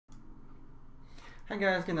Hi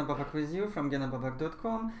guys, Gena Babak with you from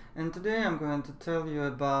genababak.com, and today I'm going to tell you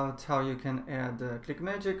about how you can add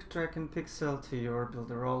Clickmagick tracking pixel to your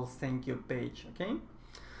Builderall Thank you page. Okay,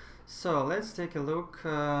 so let's take a look.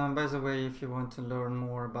 By the way, if you want to learn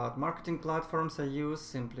more about marketing platforms I use,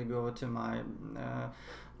 simply go to my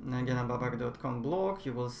genababak.com blog.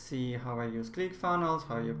 You will see how I use Clickfunnels,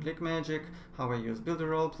 how I use Clickmagick, how I use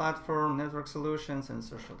Builderall platform, network solutions, and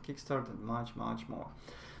social kickstart, and much more.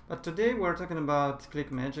 But today we're talking about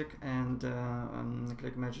Clickmagick and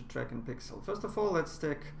Clickmagick tracking pixel. First of all, let's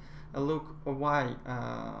take a look at why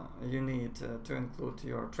you need to include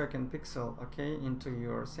your tracking pixel, okay, into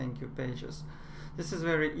your thank you pages. This is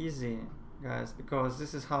very easy, guys, because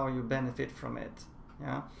this is how you benefit from it.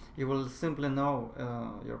 Yeah, you will simply know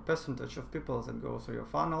your percentage of people that go through your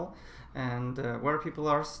funnel, and where people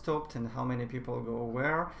are stopped and how many people go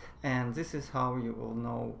where, and this is how you will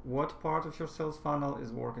know what part of your sales funnel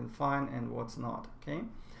is working fine and what's not. Okay,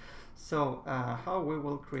 so how we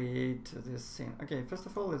will create this scene. Okay, first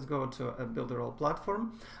of all, let's go to a Builderall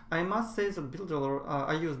platform. I must say that Builderall,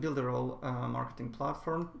 I use Builderall marketing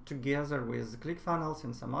platform together with Clickfunnels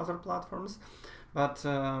and some other platforms. But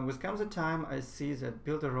with comes the time, I see that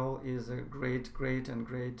Builderall is a great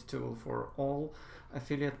tool for all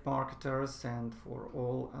affiliate marketers and for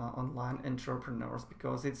all online entrepreneurs,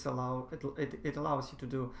 because it allows you to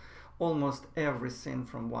do almost everything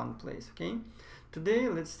from one place. Okay, today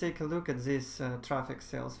let's take a look at this traffic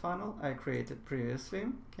sales funnel I created previously.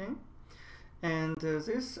 Okay, and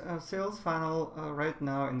this sales funnel right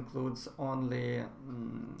now includes only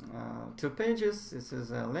two pages. This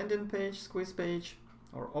is a landing page, squeeze page,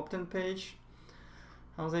 or opt-in page,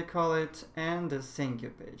 how they call it, and a thank you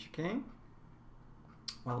page. Okay,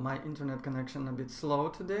 well, my internet connection a bit slow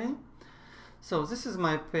today. So this is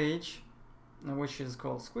my page, which is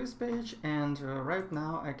called squeeze page, and right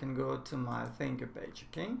now I can go to my thank you page.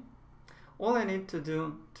 Okay, all I need to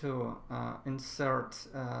do to insert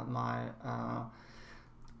my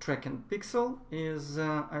tracking pixel is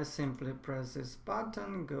I simply press this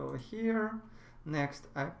button, go here, next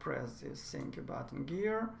I press this thank you button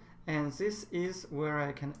here, and this is where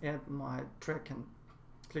I can add my tracking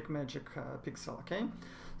Clickmagick pixel. Okay,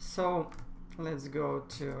 so let's go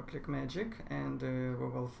to Clickmagick and we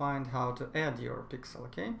will find how to add your pixel.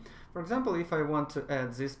 Okay, for example, if I want to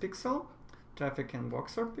add this pixel, traffic and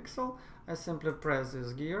box sort pixel, I simply press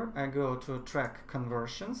this gear, I go to track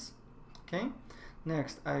conversions. Okay,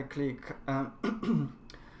 next I click I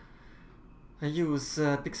use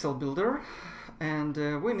pixel builder, and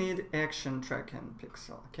we need action tracking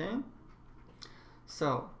pixel. Okay,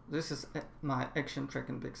 so this is my action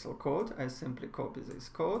tracking pixel code. I simply copy this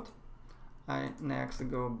code. I next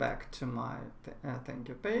go back to my thank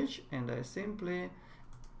you page, and I simply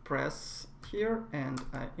press here and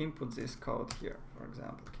I input this code here, for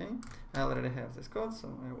example. Okay, I already have this code, so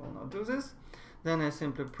I will not do this. Then I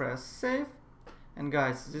simply press save, and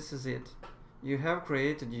guys, this is it. You have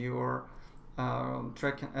created your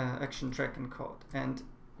action tracking code, and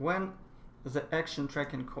when the action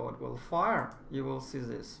tracking code will fire, you will see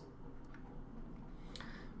this.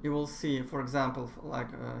 You will see, for example, like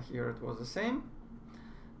here it was the same.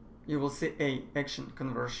 You will see a action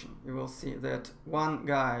conversion. You will see that one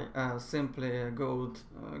guy simply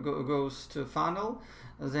goes to funnel,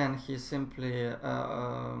 then he simply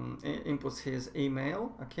inputs his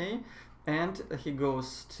email, okay, and he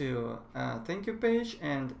goes to thank you page,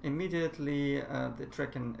 and immediately the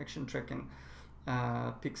action tracking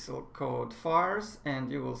pixel code fires,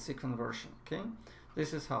 and you will see conversion. Okay,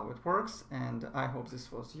 this is how it works, and I hope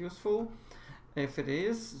this was useful. If it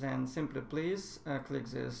is, then simply please click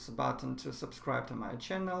this button to subscribe to my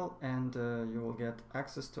channel, and you will get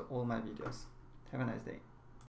access to all my videos. Have a nice day.